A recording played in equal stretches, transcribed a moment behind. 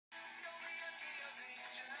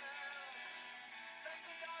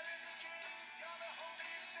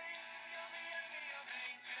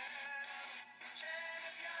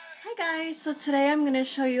Hi guys, so today I'm going to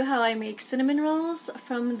show you how I make cinnamon rolls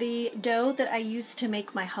from the dough that I used to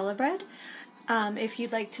make my challah bread. If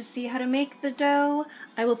you'd like to see how to make the dough,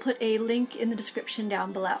 I will put a link in the description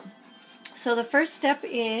down below. So the first step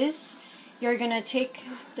is you're going to take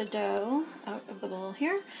the dough out of the bowl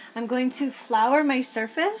here. I'm going to flour my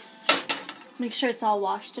surface. Make sure it's all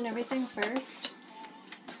washed and everything first.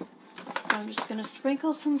 So I'm just going to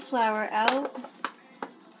sprinkle some flour out.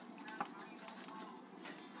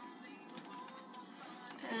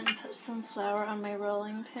 And put some flour on my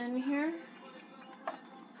rolling pin here.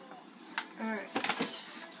 Alright.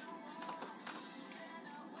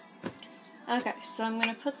 Okay, so I'm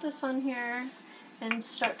going to put this on here and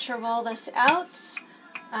start to roll this out.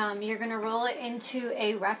 You're going to roll it into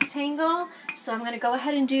a rectangle. So I'm going to go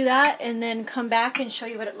ahead and do that and then come back and show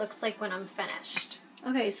you what it looks like when I'm finished.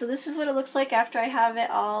 Okay, so this is what it looks like after I have it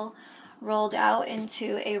all rolled out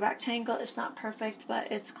into a rectangle. It's not perfect, but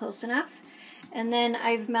it's close enough. And then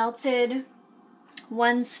I've melted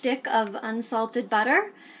 1 stick of unsalted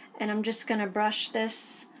butter, and I'm just going to brush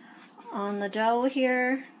this on the dough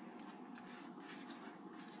here.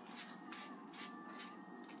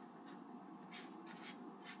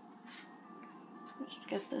 Just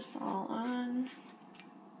get this all on.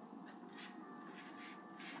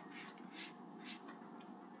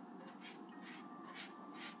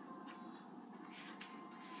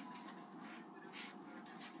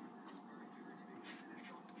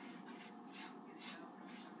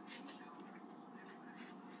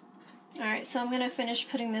 Alright, so I'm going to finish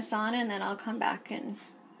putting this on and then I'll come back and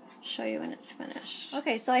show you when it's finished.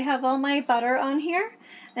 Okay, so I have all my butter on here,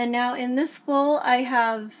 and now in this bowl I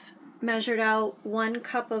have measured out 1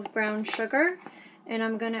 cup of brown sugar, and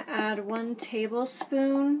I'm going to add 1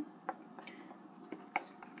 tablespoon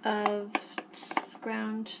of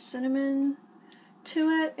ground cinnamon to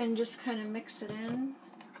it and just kind of mix it in.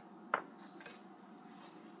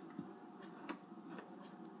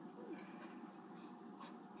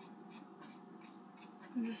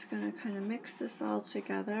 I'm just going to kind of mix this all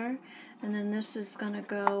together, and then this is going to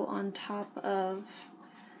go on top of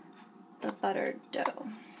the buttered dough.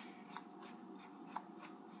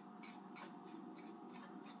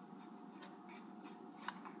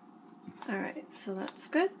 Alright, so that's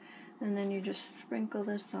good. And then you just sprinkle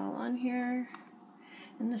this all on here.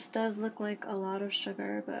 And this does look like a lot of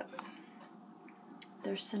sugar, but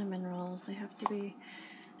they're cinnamon rolls. They have to be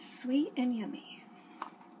sweet and yummy.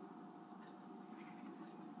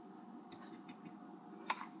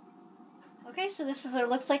 Okay, so this is what it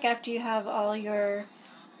looks like after you have all your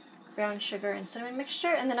brown sugar and cinnamon mixture,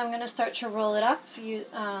 and then I'm going to start to roll it up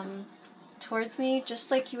towards me,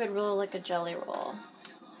 just like you would roll like a jelly roll.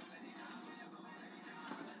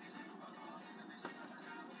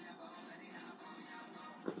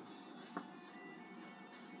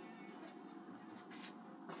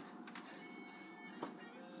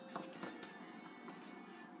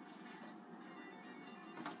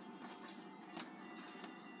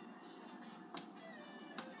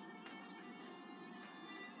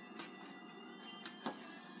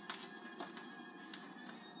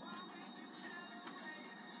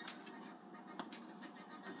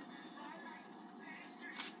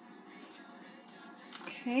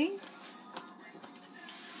 Okay,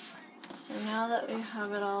 so now that we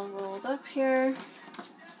have it all rolled up here,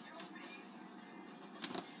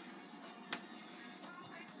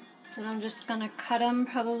 then I'm just going to cut them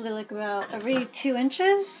probably like about every 2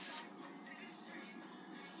 inches.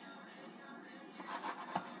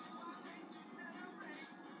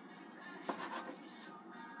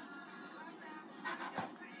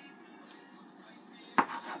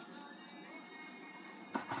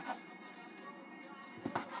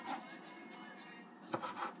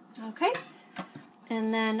 Okay,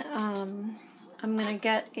 and then I'm going to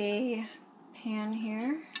get a pan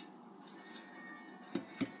here,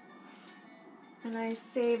 and I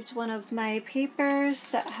saved one of my papers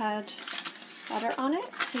that had butter on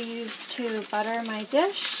it to use to butter my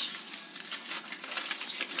dish.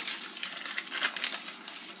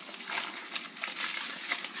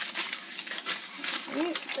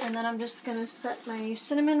 Alright, and then I'm just going to set my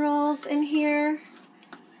cinnamon rolls in here.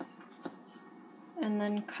 And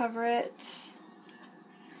then cover it,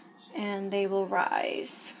 and they will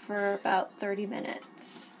rise for about 30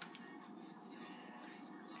 minutes.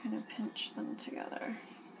 Kind of pinch them together.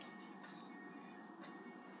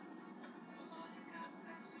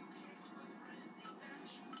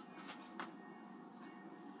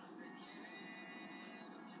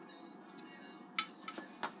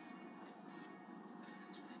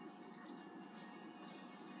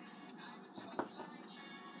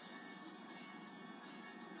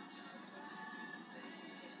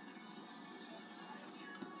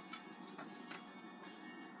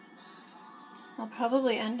 I'll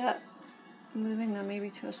probably end up moving them maybe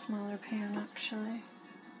to a smaller pan actually.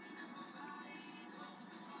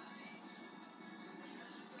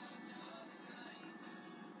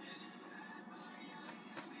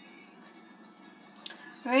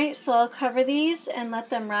 Alright, so I'll cover these and let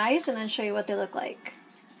them rise and then show you what they look like.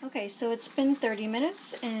 Okay, so it's been 30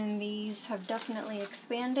 minutes and these have definitely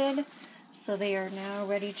expanded. So they are now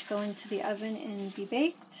ready to go into the oven and be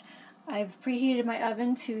baked. I've preheated my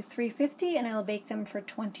oven to 350 and I will bake them for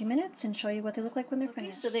 20 minutes and show you what they look like when they're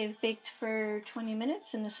finished. So they've baked for 20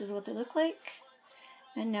 minutes and this is what they look like.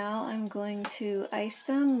 And now I'm going to ice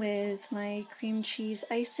them with my cream cheese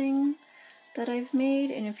icing that I've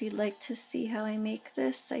made, and if you'd like to see how I make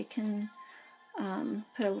this, I can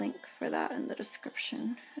put a link for that in the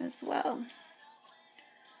description as well.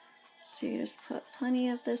 So you just put plenty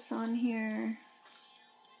of this on here.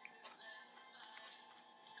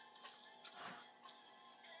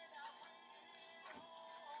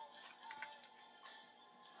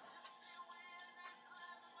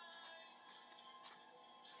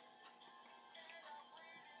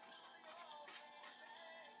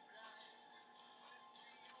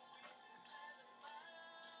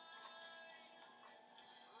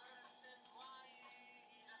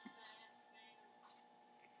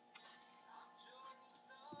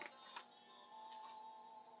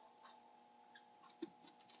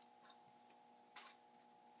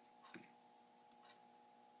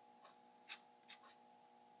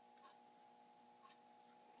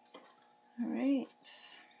 All right.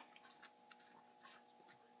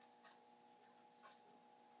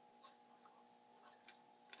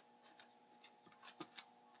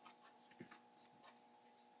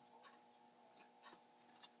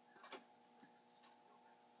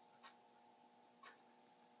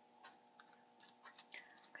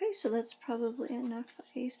 Okay, so that's probably enough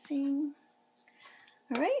icing.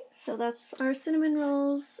 All right, so that's our cinnamon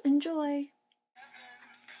rolls. Enjoy!